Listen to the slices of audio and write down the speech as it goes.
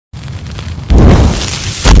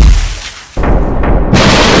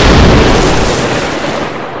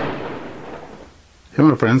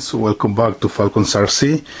Hello friends, welcome back to Falcons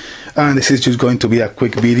RC, and this is just going to be a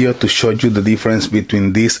quick video to show you the difference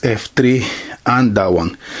between this F-3 and that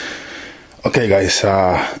one. Okay guys,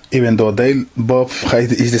 even though they both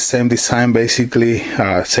is the same design, basically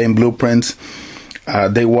same blueprints,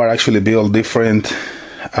 they were actually built different,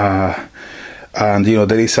 and you know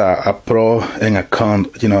there is a pro and a con,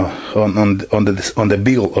 you know, on the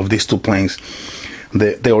build of these two planes.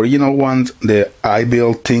 The original ones, I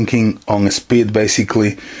built thinking on speed.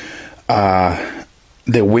 Basically,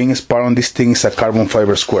 the wing part on this thing is a carbon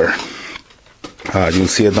fiber square. You'll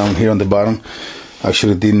see it down here on the bottom.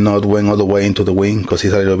 Actually did not went all the way into the wing because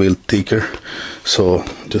it's a little bit thicker. So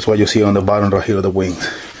just what you see on the bottom right here of the wings.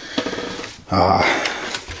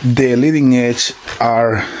 The leading edge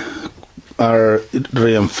are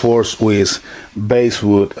reinforced with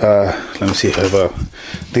basswood. Let me see if I have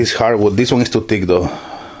this hardwood. This one is too thick though.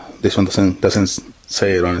 This one doesn't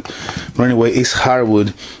say it on it. But anyway, it's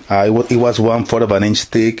hardwood. It was 1/4 of an inch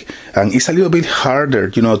thick, and it's a little bit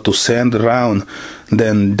harder, you know, to send around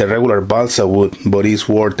than the regular balsa wood, but it's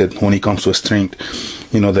worth it when it comes to strength.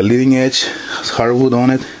 You know, the leading edge has hardwood on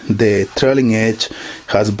it. The trailing edge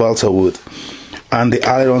has balsa wood. And the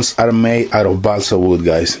ailerons are made out of balsa wood,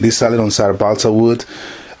 guys. These ailerons are balsa wood,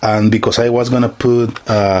 and because I was gonna put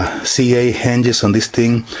CA hinges on this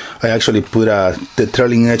thing, I actually put the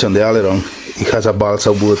trailing edge on the aileron. It has a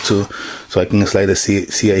balsa wood too, so I can slide the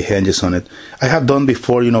CA hinges on it. I have done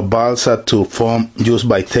before, you know, balsa to foam just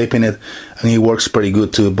by taping it, and it works pretty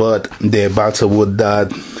good too. But the balsa wood,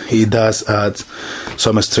 that it does add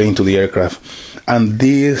some strength to the aircraft, and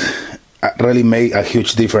this really made a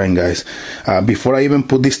huge difference, guys. Before I even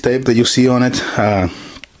put this tape that you see on it,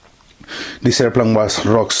 this airplane was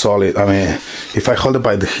rock solid. I mean, if I hold it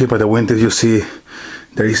by the wingtip, you see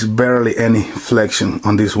there is barely any flexion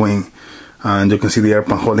on this wing, and you can see the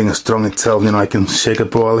airplane holding strong itself. You know, I can shake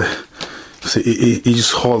it probably. See, it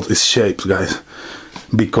just holds its shape, guys,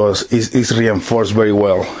 because it's reinforced very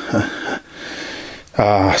well.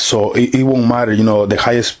 So it won't matter, you know, the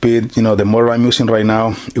higher speed, you know, the motor I'm using right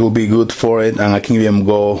now, it will be good for it, and I can even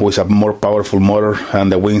go with a more powerful motor,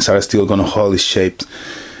 and the wings are still gonna hold its shape.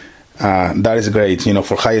 That is great, you know,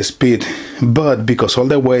 for high speed. But because all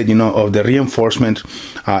the weight, you know, of the reinforcement,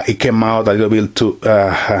 it came out a little bit too,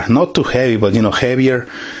 not too heavy, but you know, heavier,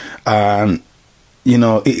 you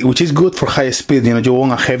know, which is good for high speed. You know, you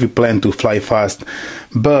want a heavy plane to fly fast,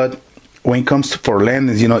 but when it comes to for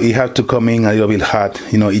landings, you know, you have to come in a little bit hot.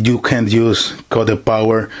 You know, you can't just cut the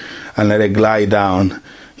power and let it glide down.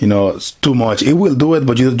 You know, it's too much. It will do it,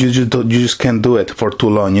 but you just can't do it for too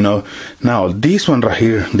long. You know. Now this one right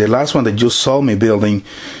here, the last one that you saw me building,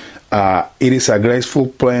 it is a graceful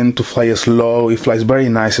plane to fly slow. It flies very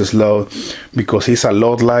nice slow because it's a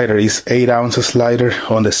lot lighter. It's 8 ounces lighter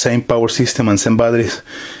on the same power system and same batteries.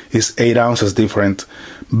 It's 8 ounces different,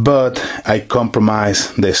 but I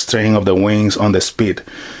compromise the strength of the wings on the speed.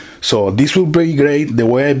 So this will be great. The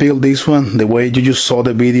way I build this one, the way you just saw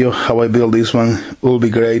the video how I build this one, will be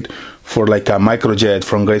great for like a microjet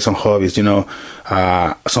from Grayson Hobbies, you know,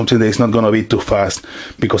 something that is not gonna be too fast,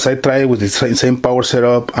 because I tried with the same power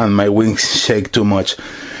setup and my wings shake too much.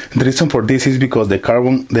 The reason for this is because the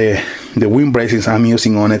wing braces I'm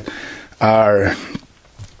using on it are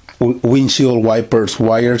windshield wipers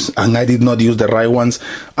wires, and I did not use the right ones.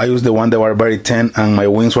 I used the one that were very thin, and my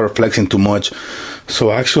wings were flexing too much.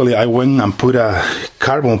 So actually I went and put a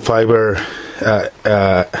carbon fiber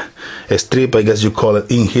strip, I guess you call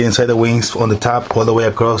it, in here inside the wings on the top all the way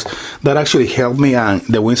across. That actually helped me, and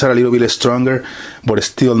the wings are a little bit stronger, but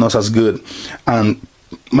still not as good. And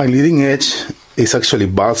my leading edge is actually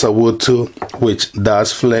balsa wood too, which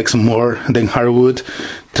does flex more than hardwood.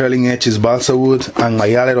 Trailing edge is balsa wood, and my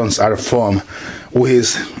ailerons are foam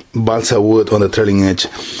with balsa wood on the trailing edge.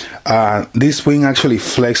 This wing actually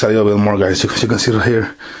flex a little bit more, guys. You can see right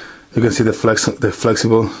here. You can see the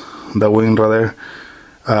flexible, the wing right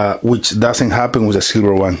there, which doesn't happen with the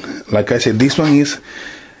silver one. Like I said, this one is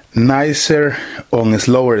nicer on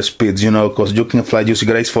slower speeds, you know, because you can fly just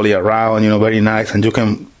gracefully around, you know, very nice, and you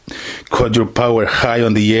can cut your power high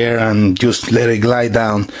on the air and just let it glide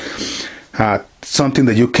down. Something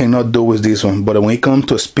that you cannot do with this one. But when it comes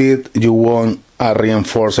to speed, you want a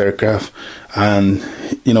reinforced aircraft, and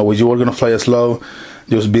you know, when you are gonna fly slow,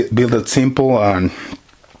 just build it simple, and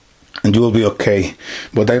you will be okay.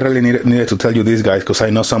 But I really needed to tell you this, guys, because I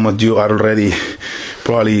know some of you are already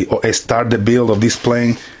probably start the build of this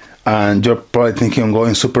plane, and you're probably thinking I'm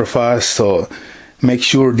going super fast. So make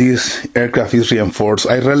sure this aircraft is reinforced.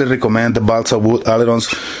 I really recommend the balsa wood ailerons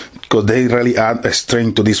because they really add a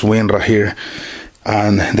strength to this wing right here.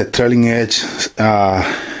 And the trailing edge,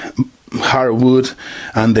 hardwood,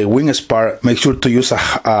 and the wing spar, make sure to use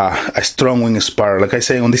a strong wing spar. Like I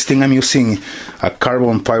say, on this thing I'm using a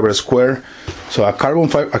carbon fiber square, so a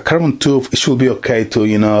carbon tube, it should be okay too,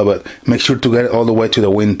 you know, but make sure to get it all the way to the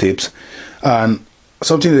wing tips. And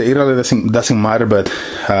something that it really doesn't matter, but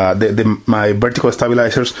my vertical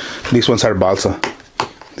stabilizers, these ones are balsa.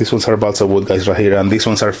 These ones are balsa wood, guys, right here, and these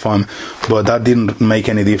ones are foam, but that didn't make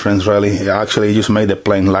any difference really. Actually, it just made the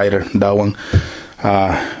plane lighter, that one.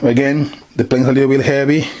 Again, the plane's a little bit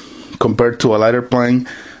heavy compared to a lighter plane,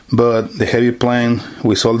 but the heavy plane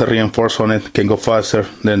with all the reinforced on it can go faster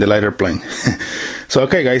than the lighter plane. So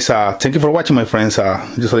okay, guys, thank you for watching, my friends.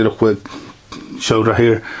 Just a little quick show right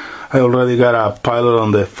here. I already got a pilot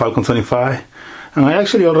on the Falcon 25, and I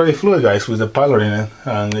actually already flew it, guys, with the pilot in it,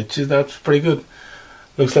 and that's pretty good.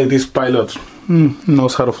 Looks like this pilot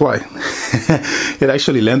knows how to fly. It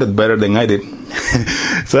actually landed better than I did.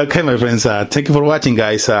 So okay, my friends, thank you for watching,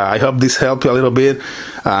 guys. I hope this helped you a little bit.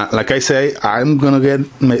 Like I say, I'm gonna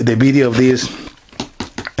get the video of this,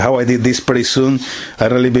 how I did this, pretty soon.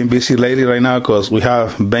 I've really been busy lately right now because we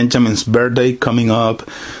have Benjamin's birthday coming up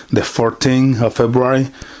the 14th of February,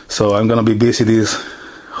 so I'm gonna be busy this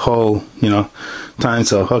whole time.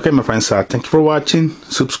 So okay, my friends, thank you for watching.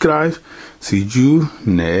 Subscribe. See you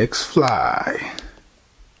next fly.